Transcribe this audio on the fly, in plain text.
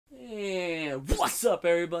What's up,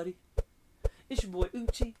 everybody? It's your boy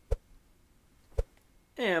Uchi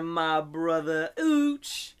and my brother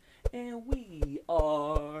Uch, and we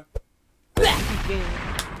are back again.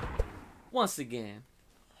 Once again,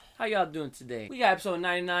 how y'all doing today? We got episode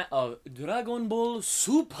 99 of Dragon Ball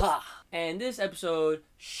Super, and this episode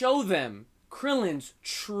show them Krillin's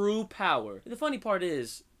true power. The funny part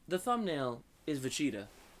is the thumbnail is Vegeta.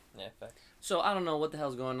 Yeah, facts. So I don't know what the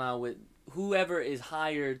hell's going on with whoever is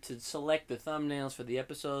hired to select the thumbnails for the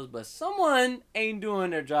episodes, but someone ain't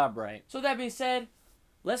doing their job right. So that being said,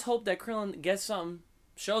 let's hope that Krillin gets something,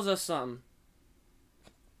 shows us something,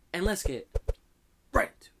 and let's get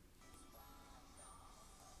right.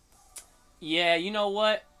 Yeah, you know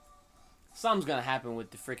what? Something's gonna happen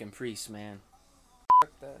with the freaking priest, man.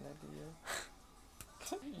 Fuck that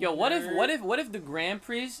idea. Yo, what if the Grand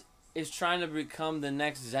Priest is trying to become the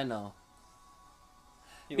next Zeno?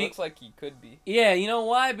 He looks like he could be. Yeah, you know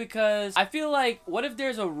why? Because I feel like, what if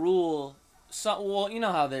there's a rule? Well, you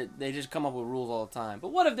know how they just come up with rules all the time.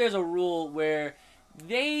 But what if there's a rule where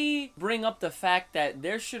they bring up the fact that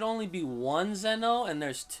there should only be one Zeno and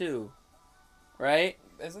there's two, right?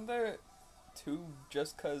 Isn't there two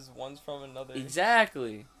just because one's from another?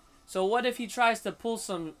 Exactly. So what if he tries to pull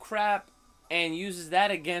some crap and uses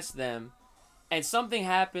that against them, and something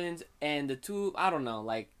happens and the two, I don't know,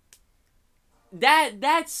 like,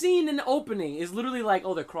 that scene in the opening is literally like,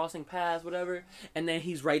 oh, they're crossing paths, whatever, and then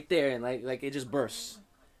he's right there and like it just bursts.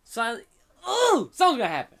 So, oh, something's gonna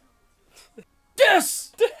happen.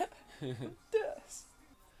 Yes. Yes.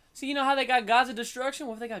 See, you know how they got gods of destruction?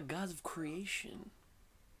 What if they got gods of creation?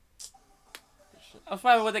 That's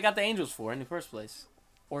probably what they got the angels for in the first place.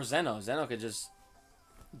 Or Zeno. Zeno could just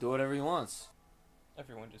do whatever he wants.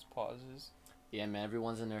 Everyone just pauses. Yeah, man,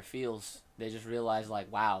 everyone's in their feels. They just realize, like,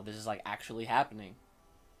 wow, this is, like, actually happening.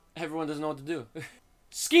 Everyone doesn't know what to do.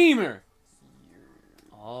 Schemer!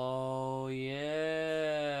 Oh,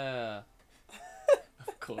 yeah.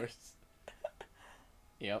 Of course.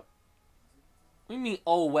 Yep. What do you mean,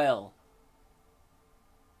 oh, well?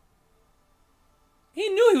 He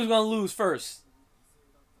knew he was going to lose first.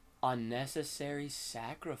 Unnecessary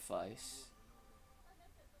sacrifice.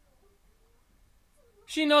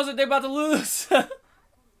 She knows that they're about to lose.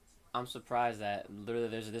 I'm surprised that literally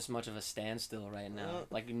there's this much of a standstill right now.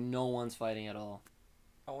 Like, no one's fighting at all.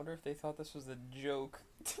 I wonder if they thought this was a joke.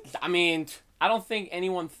 I mean, I don't think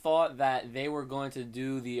anyone thought that they were going to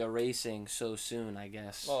do the erasing so soon, I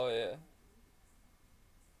guess. Oh, yeah.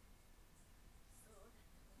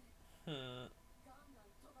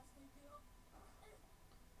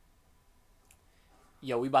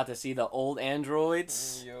 Yo, we about to see the old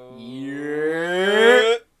androids. Yo.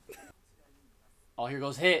 Yeah. Oh, here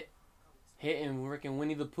goes Hit. Hit and freaking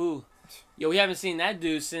Winnie the Pooh. Yo, we haven't seen that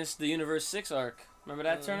dude since the Universe 6 arc. Remember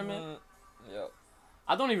that tournament? Yep.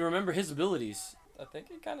 I don't even remember his abilities. I think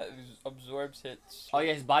he kind of absorbs hits. Oh,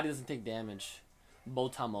 yeah, his body doesn't take damage.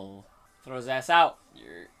 Botamo. Throw his ass out.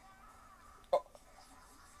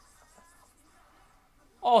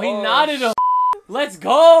 Oh, he nodded him. Let's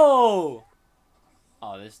go.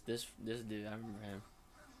 Oh, this dude, I remember him.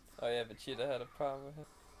 Oh yeah, Vegeta had a problem with him.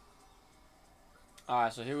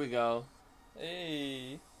 Alright, so here we go.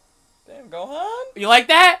 Hey. Damn, Gohan? You like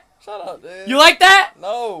that? Shut up, dude. You like that?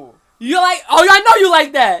 No. You like, oh, I know you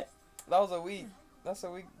like that. That's a weak. Look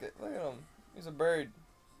at him. He's a bird.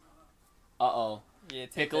 Uh-oh. Yeah,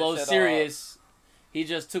 Piccolo's serious. He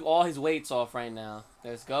just took all his weights off right now.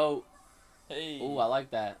 Let's go. Hey. Ooh, I like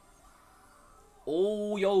that.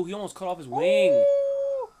 Oh, yo, he almost cut off his wing. Ooh.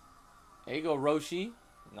 There you go, Roshi.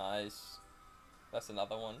 Nice. That's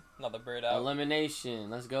another one. Another bird out.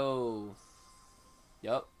 Elimination. Let's go.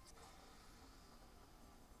 Yup.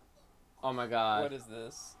 Oh my god. What is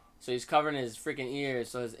this? So he's covering his freaking ears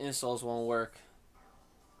so his insults won't work.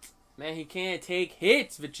 Man, he can't take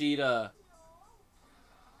hits, Vegeta.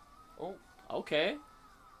 Oh. Okay.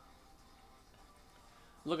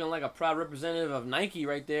 Looking like a proud representative of Nike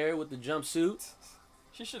right there with the jumpsuit.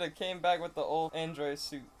 She should have came back with the old android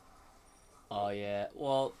suit. Oh, yeah.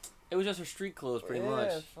 Well, it was just her street clothes, pretty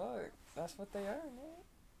much. Yeah, fuck. That's what they are, man.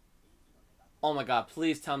 Oh, my God.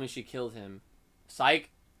 Please tell me she killed him. Psych.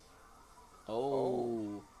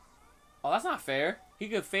 Oh. Oh, that's not fair. He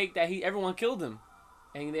could fake that everyone killed him.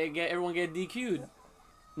 And everyone get DQ'd.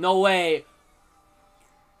 No way.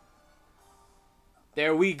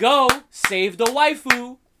 There we go. Save the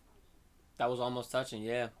waifu. That was almost touching,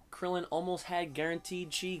 yeah. Krillin almost had guaranteed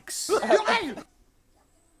cheeks.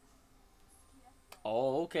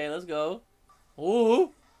 Oh, okay, let's go.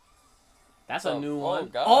 Ooh. That's a new one.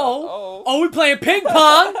 God. Oh, we playing ping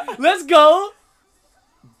pong. Let's go.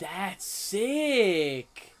 That's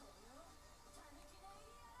sick.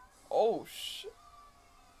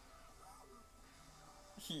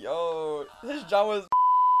 Yo, this John was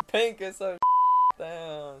pink and so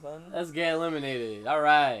damn, son. Let's get eliminated. All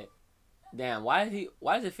right. Damn, why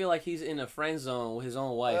does it feel like he's in a friend zone with his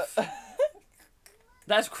own wife?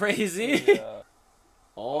 That's crazy. Yeah.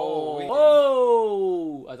 Oh,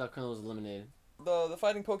 I thought Krillin was eliminated. The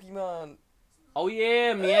fighting Pokemon. Oh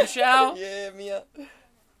yeah, Mienshao. Yeah, Mia.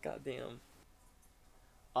 Goddamn.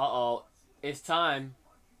 Uh-oh. It's time.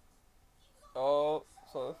 Oh,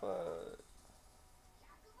 so if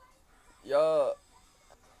yeah.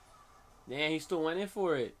 Damn, he still went in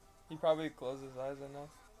for it. He probably closed his eyes right now.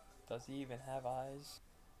 Does he even have eyes?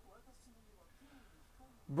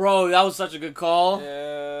 Bro, that was such a good call.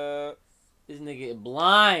 Yeah. This nigga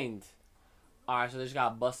blind. Alright, so they just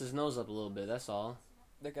gotta bust his nose up a little bit, that's all.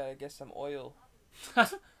 They gotta get some oil.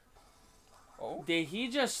 Oh. Did he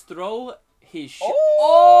just throw his shit? Oh!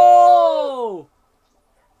 Oh!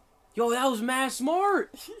 Yo, that was mad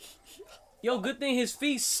smart. Yo, good thing his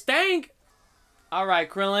feet stank. Alright,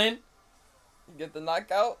 Krillin. Get the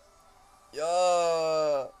knockout.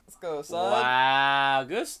 Yeah. Let's go, son. Wow,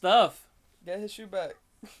 good stuff. Get his shoe back.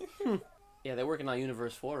 Yeah, they're working on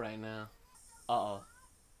Universe 4 right now. Uh-oh.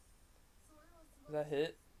 Is that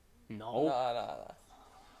hit? No. Nah.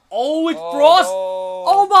 Oh, it's Frost! No.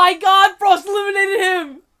 Oh my god, Frost eliminated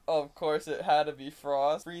him! Of course it had to be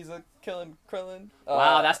Frost. Frieza killing Krillin.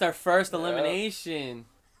 Wow, that's their first yeah. elimination.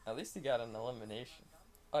 At least he got an elimination.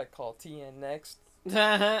 I call TN next.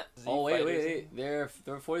 Oh, wait. There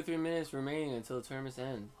are 43 minutes remaining until the tournament's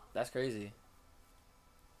end. That's crazy.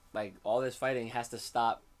 Like, all this fighting has to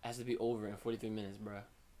stop, has to be over in 43 minutes, bruh.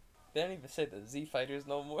 They don't even say the Z fighters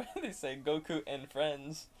no more. They say Goku and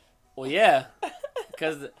friends. Well, yeah.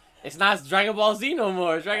 Because it's not Dragon Ball Z no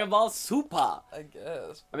more. It's Dragon Ball Super. I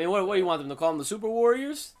guess. I mean, what do you want them to call them? The Super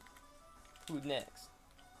Warriors? Who next?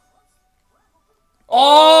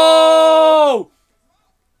 Oh!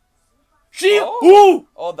 Ooh!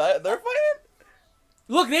 Oh, they're fighting?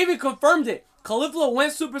 Look, they even confirmed it. Caulifla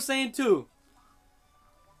went Super Saiyan 2.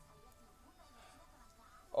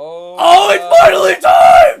 Oh, it's finally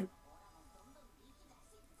time!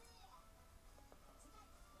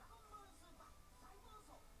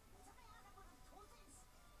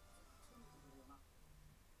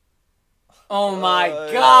 Oh my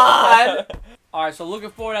god! Alright, so looking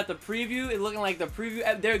forward at the preview. It's looking like the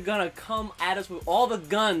preview, they're gonna come at us with all the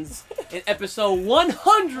guns in episode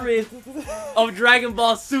 100 of Dragon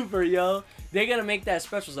Ball Super, yo. They're gonna make that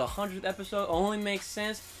special. It's 100th episode. Only makes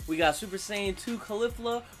sense. We got Super Saiyan 2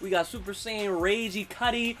 Caulifla. We got Super Saiyan Ragey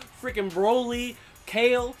Cuddy, freaking Broly,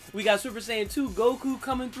 Kale. We got Super Saiyan 2 Goku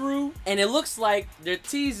coming through. And it looks like they're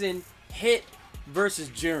teasing Hit versus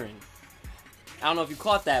Jiren. I don't know if you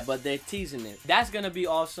caught that, but they're teasing it. That's gonna be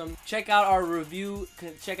awesome. Check out our review.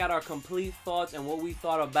 Check out our complete thoughts and what we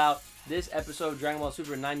thought about this episode of Dragon Ball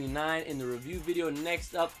Super 99 in the review video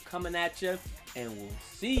next up, coming at you. And we'll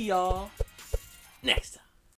see y'all next.